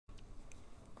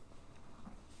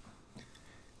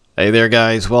Hey there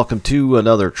guys, welcome to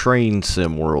another Train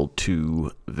Sim World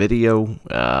 2 video.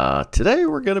 Today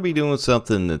we're going to be doing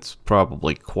something that's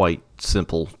probably quite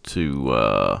simple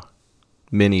to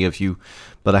many of you,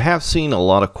 but I have seen a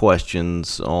lot of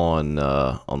questions on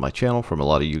my channel from a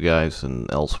lot of you guys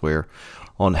and elsewhere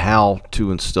on how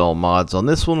to install mods. On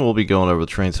this one we'll be going over the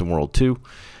Train Sim World 2.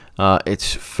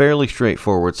 It's fairly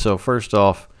straightforward. So first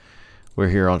off, we're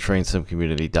here on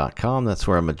trainsimcommunity.com. That's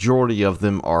where a majority of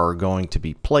them are going to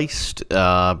be placed,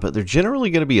 but they're generally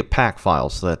going to be a pack file,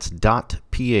 so that's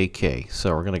 .pak.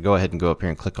 So we're going to go ahead and go up here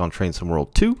and click on Train Sim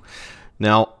World 2.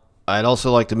 Now, I'd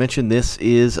also like to mention this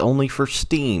is only for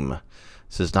Steam.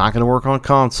 This is not going to work on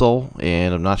console,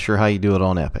 and I'm not sure how you do it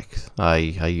on Epic. I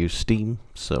use Steam,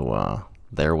 so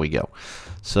there we go.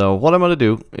 So what I'm going to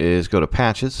do is go to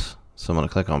Patches. So I'm going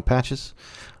to click on Patches.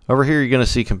 Over here, you're going to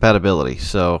see compatibility.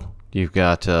 So you've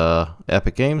got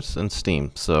Epic Games and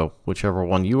Steam. So whichever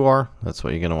one you are, that's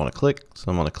what you're going to want to click. So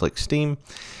I'm going to click Steam.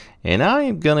 And I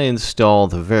am going to install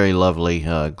the very lovely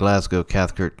Glasgow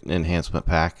Cathcart Enhancement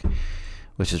Pack,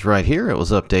 which is right here. It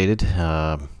was updated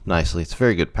nicely. It's a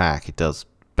very good pack. It does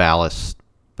ballast,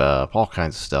 all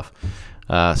kinds of stuff.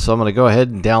 So I'm going to go ahead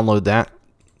and download that.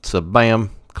 So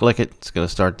bam, click it. It's going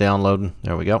to start downloading.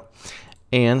 There we go.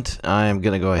 And I'm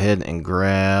going to go ahead and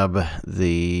grab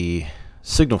the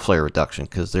signal flare reduction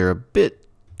because they're a bit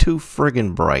too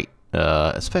friggin' bright,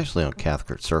 especially on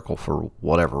Cathcart Circle for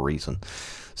whatever reason.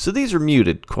 So these are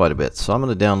muted quite a bit, so I'm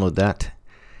going to download that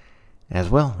as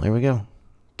well. There we go.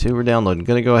 2 are downloading.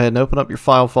 Going to go ahead and open up your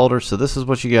file folder. So this is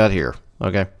what you got here.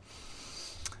 Okay.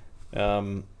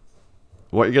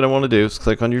 What you're going to want to do is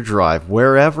click on your drive.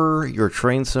 Wherever your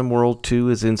Train Sim World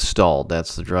 2 is installed,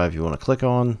 that's the drive you want to click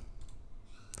on.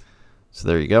 So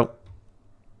there you go.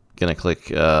 Gonna click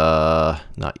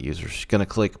not users, gonna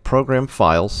click program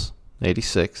files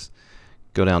 86,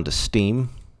 go down to Steam,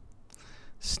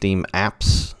 Steam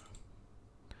apps,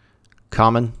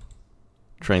 common,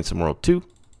 Train Sim World 2,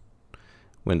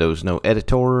 Windows no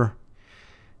editor,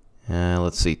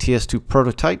 let's see, TS2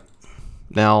 prototype.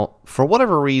 Now for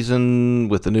whatever reason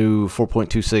with the new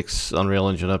 4.26 Unreal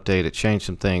Engine update, it changed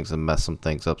some things and messed some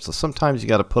things up, so sometimes you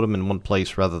got to put them in one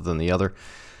place rather than the other,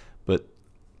 but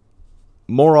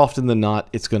more often than not,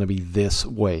 it's going to be this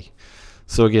way.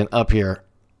 So again, up here,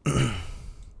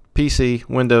 PC,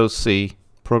 Windows, C,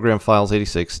 Program Files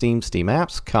 86, Steam, Steam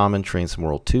Apps, Common, Train Sim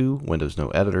World 2, Windows No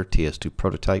Editor, TS2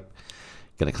 Prototype.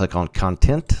 Going to click on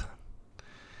Content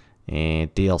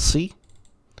and DLC.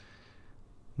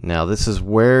 Now this is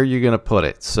where you're going to put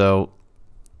it. So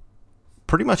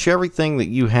pretty much everything that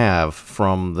you have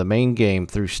from the main game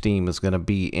through Steam is going to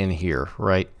be in here,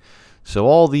 right? So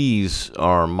all these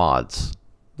are mods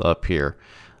up here.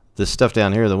 This stuff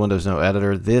down here, the Windows No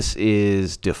Editor, this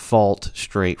is default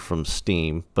straight from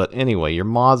Steam. But anyway, your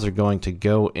mods are going to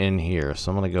go in here.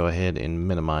 So I'm going to go ahead and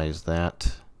minimize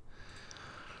that.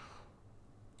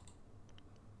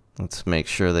 Let's make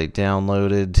sure they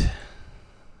downloaded.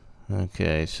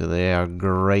 Okay, so they are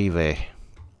gravy.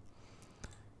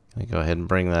 Going to go ahead and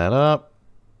bring that up.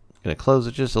 Going to close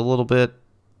it just a little bit.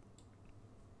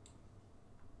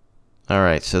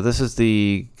 Alright, so this is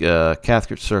the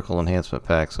Cathcart Circle Enhancement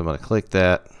Pack, so I'm going to click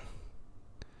that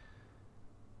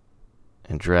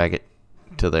and drag it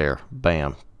to there.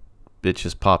 Bam. It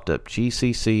just popped up.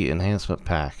 GCC Enhancement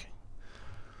Pack.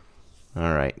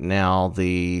 Alright, now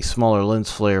the smaller lens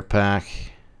flare pack.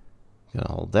 Gonna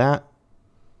hold that.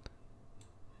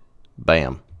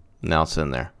 Bam. Now it's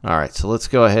in there. Alright, so let's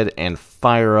go ahead and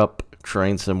fire up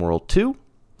Train Sim World 2.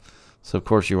 So of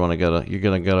course you're going to go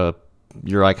to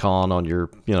your icon on your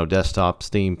desktop,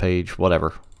 Steam page,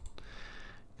 whatever.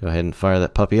 Go ahead and fire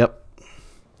that puppy up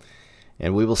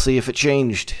and we will see if it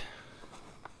changed.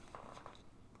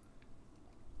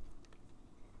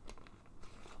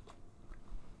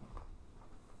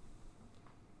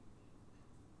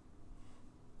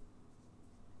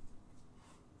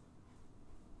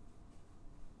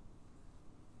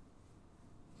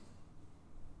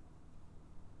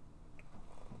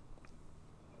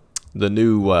 The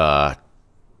new 4.26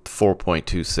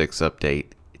 update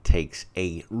takes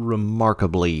a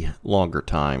remarkably longer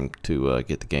time to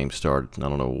get the game started. I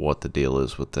don't know what the deal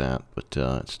is with that, but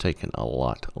it's taken a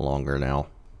lot longer now.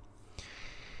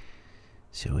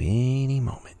 So any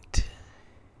moment.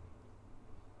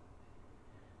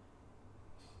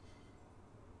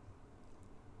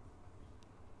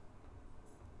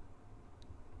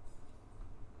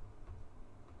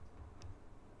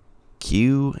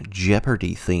 Cue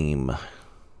Jeopardy theme.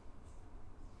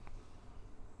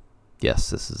 Yes,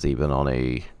 this is even on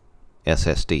a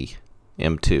SSD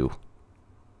M2.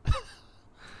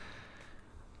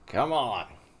 Come on.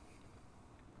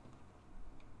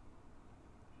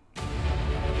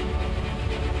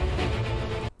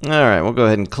 Alright, we'll go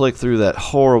ahead and click through that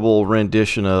horrible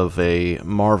rendition of a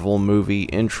Marvel movie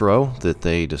intro that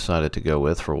they decided to go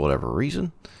with for whatever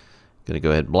reason. Gonna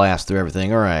go ahead and blast through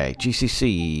everything. Alright,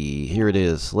 GCC, here it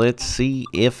is. Let's see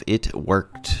if it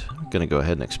worked. Gonna go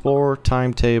ahead and explore,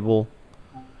 timetable,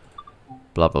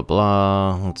 blah blah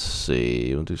blah. Let's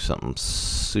see, we'll do something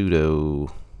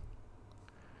pseudo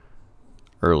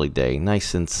early day.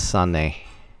 Nice and sunny.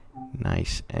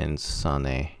 Nice and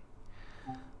sunny.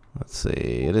 Let's see,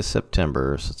 it is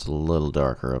September, so it's a little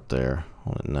darker up there. I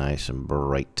want it nice and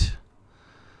bright.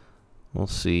 We'll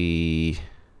see.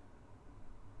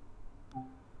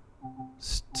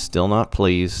 Still not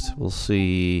pleased. We'll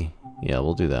see. Yeah,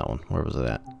 we'll do that one. Where was it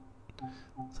at?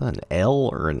 Is that an L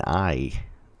or an I?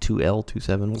 2L,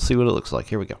 27. We'll see what it looks like.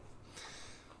 Here we go.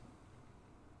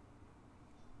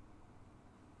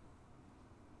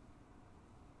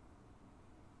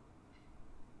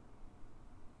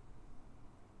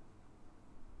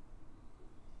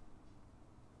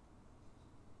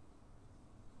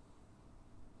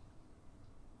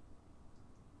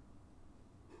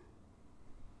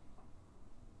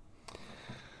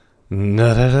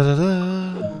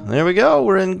 There we go.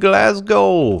 We're in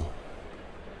Glasgow,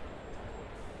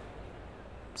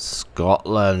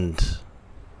 Scotland,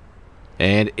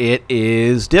 and it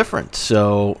is different.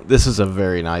 So this is a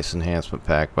very nice enhancement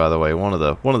pack, by the way. One of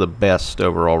the best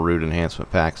overall route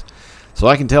enhancement packs. So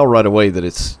I can tell right away that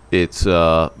it's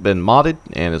been modded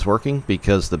and is working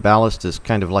because the ballast is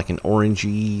kind of like an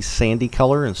orangey sandy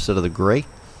color instead of the gray,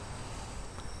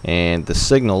 and the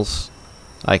signals.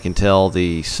 I can tell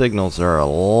the signals are a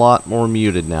lot more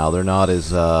muted now. They're not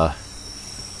as, I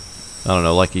don't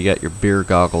know, like you got your beer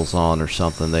goggles on or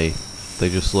something. They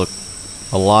just look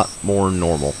a lot more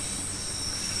normal.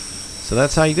 So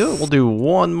that's how you do it. We'll do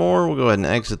one more. We'll go ahead and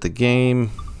exit the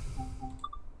game.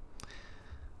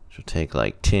 It'll take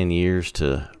like 10 years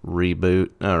to reboot.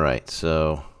 Alright,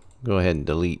 so go ahead and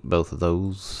delete both of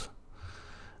those.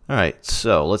 Alright,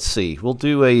 so let's see. We'll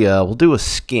do a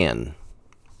skin.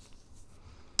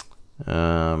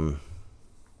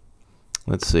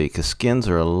 Let's see, because skins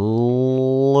are a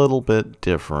little bit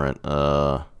different.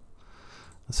 Let's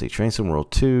see, Train Sim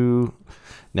World 2.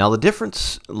 Now the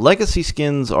difference, legacy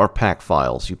skins are pack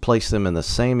files. You place them in the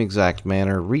same exact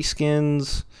manner.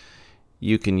 Reskins,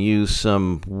 you can use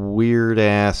some weird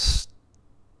ass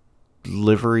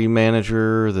livery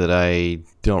manager that I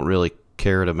don't really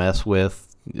care to mess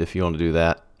with. If you want to do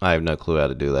that, I have no clue how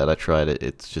to do that. I tried it.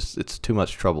 It's too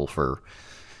much trouble for,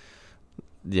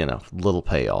 you know, little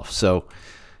payoff. So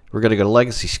we're gonna go to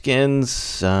legacy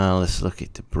skins. Let's look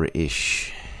at the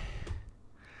British.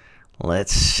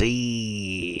 Let's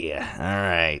see. All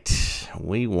right,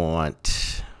 we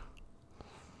want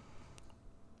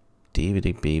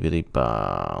DVD beebity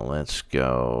ba. Let's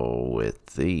go with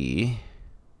the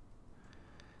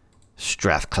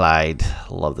Strathclyde.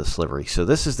 Love this livery. So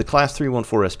this is the Class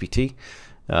 314 SPT.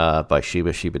 By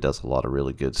Shiba. Shiba does a lot of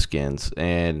really good skins,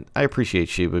 and I appreciate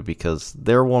Shiba because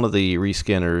they're one of the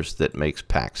reskinners that makes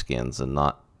pack skins and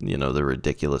not, you know, the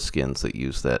ridiculous skins that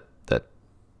use that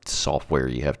software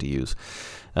you have to use.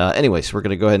 Anyways, we're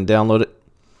going to go ahead and download it.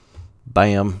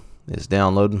 Bam, it's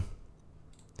downloading.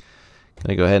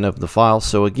 Gonna go ahead and open the file.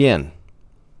 So again,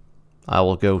 I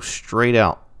will go straight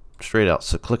out.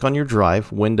 So click on your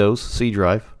drive, Windows, C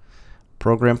drive,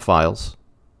 Program Files,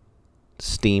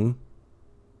 Steam,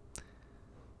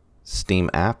 Steam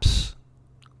Apps,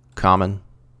 Common,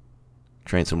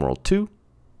 Train Sim World 2,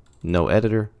 No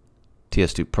Editor,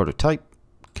 TS2 Prototype,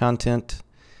 Content,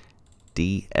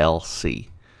 DLC.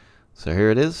 So here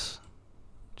it is.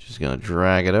 Just going to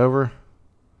drag it over.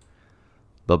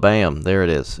 Ba-bam, there it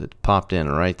is. It popped in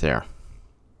right there.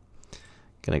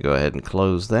 Going to go ahead and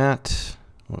close that.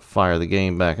 I'm going to fire the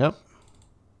game back up.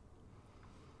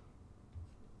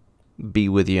 Be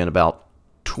with you in about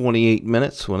 28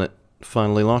 minutes when it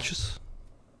finally launches.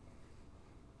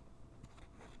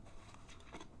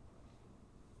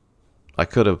 I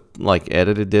could have like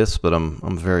edited this, but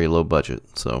I'm very low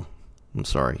budget, so I'm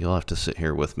sorry. You'll have to sit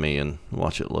here with me and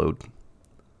watch it load.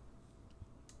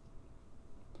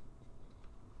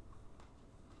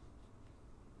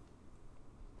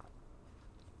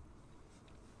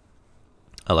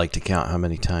 I like to count how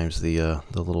many times the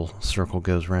little circle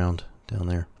goes round down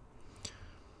there.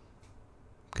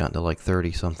 Gotten to like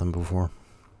 30 something before.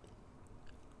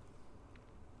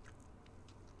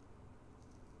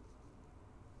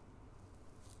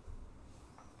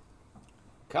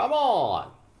 Come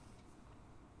on.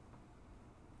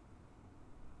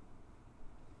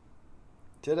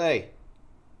 Today.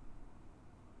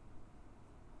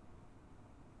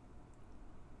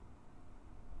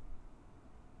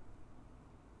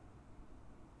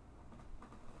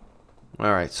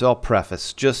 Alright, so I'll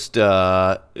preface. Just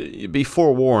be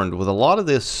forewarned, with a lot of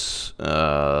this,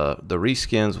 the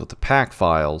reskins with the pack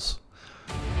files.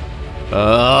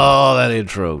 Oh, that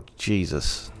intro.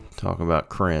 Jesus. Talking about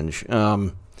cringe.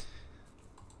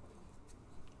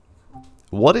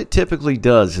 What it typically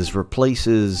does is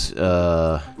replaces...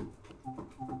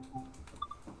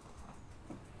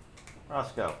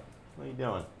 Roscoe, what are you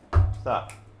doing?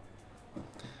 Stop.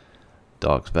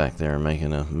 Dog's back there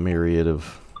making a myriad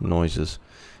of noises.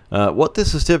 What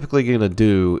this is typically going to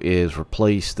do is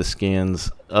replace the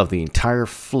skins of the entire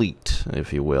fleet,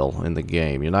 if you will, in the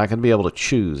game. You're not going to be able to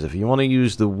choose. If you want to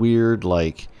use the weird,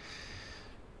 like,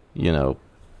 you know,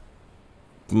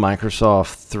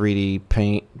 Microsoft 3D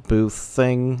Paint booth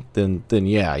thing, then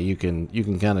yeah, you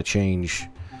can kind of change.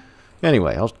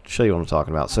 Anyway, I'll show you what I'm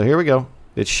talking about. So here we go.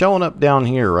 It's showing up down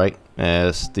here, right,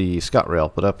 as the Scott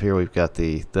Rail, but up here we've got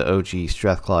the OG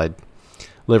Strathclyde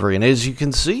livery, and as you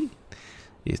can see,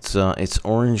 it's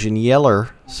orange and yeller.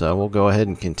 So we'll go ahead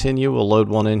and continue. We'll load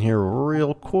one in here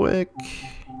real quick.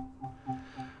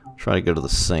 Try to go to the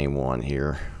same one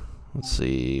here. Let's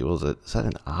see, what was it? Is that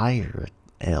an I or an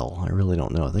L? I really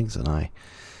don't know. I think it's an I.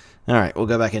 All right, we'll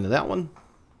go back into that one.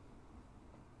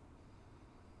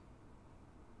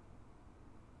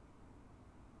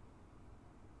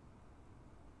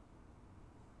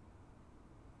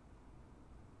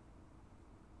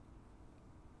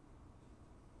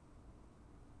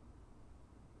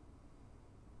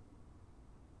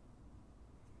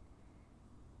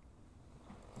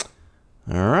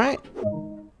 Alright.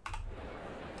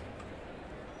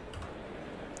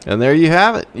 And there you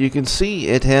have it. You can see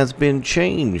it has been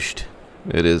changed.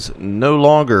 It is no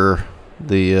longer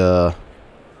the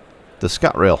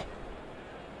Scott Rail.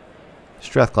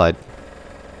 Strathclyde.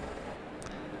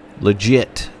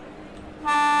 Legit.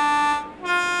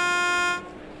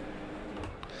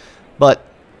 But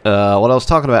what I was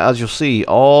talking about, as you'll see,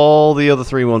 all the other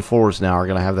 314s now are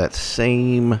going to have that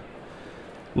same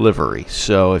livery.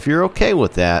 So if you're okay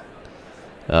with that,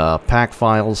 pack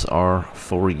files are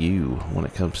for you when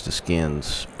it comes to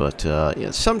skins. But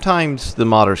yeah, sometimes the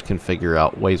modders can figure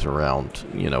out ways around,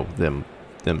 you know, them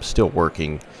still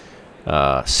working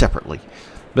separately.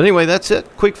 But anyway, that's it.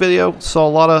 Quick video. Saw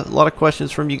a lot of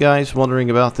questions from you guys wondering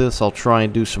about this. I'll try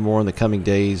and do some more in the coming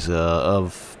days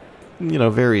of, you know,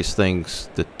 various things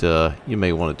that you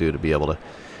may want to do to be able to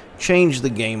change the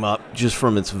game up just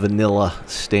from its vanilla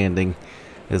standing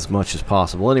as much as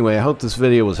possible. Anyway, I hope this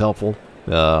video was helpful.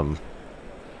 That's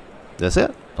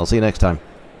it. I'll see you next time.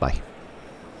 Bye.